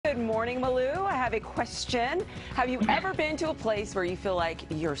morning, Malou. I have a question. Have you ever been to a place where you feel like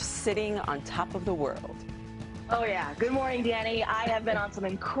you're sitting on top of the world? Oh yeah. Good morning, Danny. I have been on some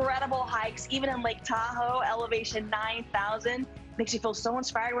incredible hikes, even in Lake Tahoe, elevation 9,000. Makes you feel so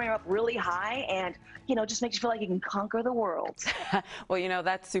inspired when you're up really high, and just makes you feel like you can conquer the world. Well,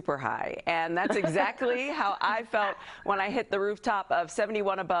 that's super high, and that's exactly how I felt when I hit the rooftop of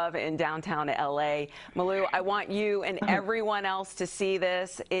 71 above in downtown LA. Malou, I want you and everyone else to see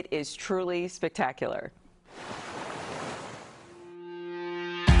this. It is truly spectacular.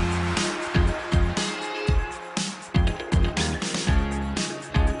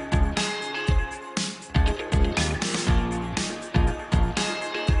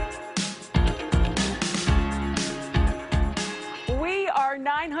 We are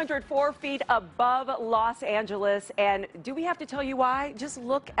 904 feet above Los Angeles, and do we have to tell you why? Just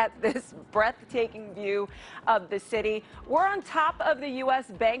look at this breathtaking view of the city. We're on top of the U.S.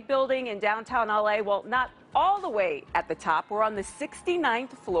 Bank building in downtown LA. Well, not all the way at the top. We're on the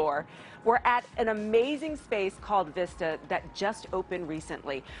 69th floor. We're at an amazing space called Vista that just opened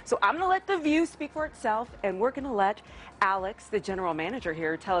recently. So I'm going to let the view speak for itself, and we're going to let Alex, the general manager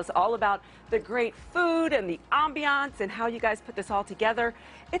here, tell us all about the great food and the ambiance and how you guys put this all together.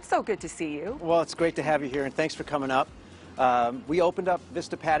 It's so good to see you. Well, it's great to have you here, and thanks for coming up. We opened up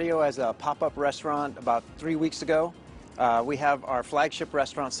Vista Patio as a pop-up restaurant about 3 weeks ago. We have our flagship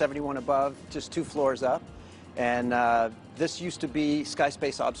restaurant, 71 above, just 2 floors up. And this used to be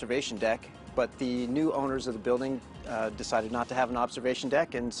Skyspace Observation Deck, but the new owners of the building decided not to have an observation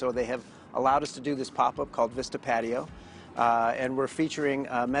deck, and so they have allowed us to do this pop-up called Vista Patio. And we're featuring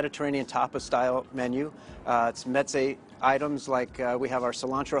a Mediterranean tapas style menu. It's mezze items like we have our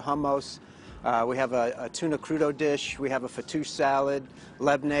cilantro hummus, we have a tuna crudo dish, we have a fattoush salad,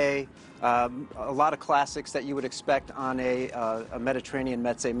 lebne, a lot of classics that you would expect on a Mediterranean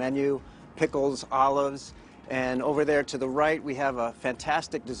mezze menu, pickles, olives. And over there to the right, we have a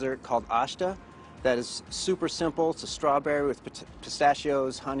fantastic dessert called ashta that is super simple. It's a strawberry with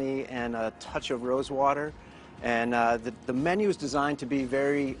pistachios, honey, and a touch of rose water. And the menu is designed to be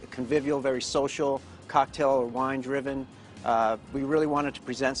very convivial, very social, cocktail or wine driven. We really wanted to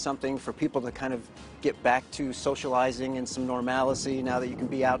present something for people to kind of get back to socializing and some normalcy now that you can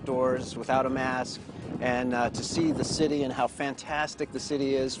be outdoors without a mask, and to see the city and how fantastic the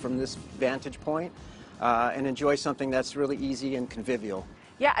city is from this vantage point. And enjoy something that's really easy and convivial.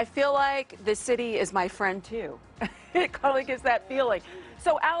 Yeah, I feel like the city is my friend too. It kind of gives that feeling.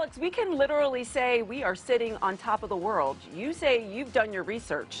 So Alex, we can literally say we are sitting on top of the world. You say you've done your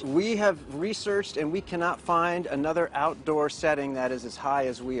research. We have researched, and we cannot find another outdoor setting that is as high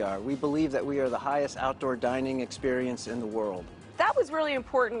as we are. We believe that we are the highest outdoor dining experience in the world. That was really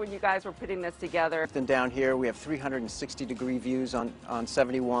important when you guys were putting this together. Then down here we have 360-degree views on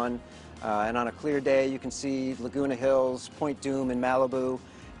 71, and on a clear day you can see Laguna Hills, Point Dume in Malibu.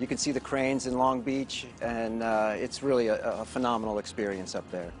 You can see the cranes in Long Beach, and it's really a phenomenal experience up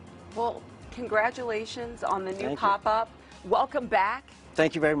there. Well, congratulations on the new pop-up. Welcome back.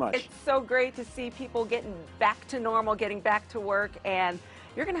 Thank you very much. It's so great to see people getting back to normal, getting back to work, and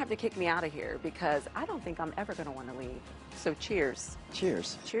you're going to have to kick me out of here because I don't think I'm ever going to want to leave. So cheers.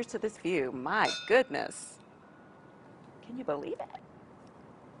 Cheers. Cheers to this view. My goodness. Can you believe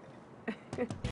it?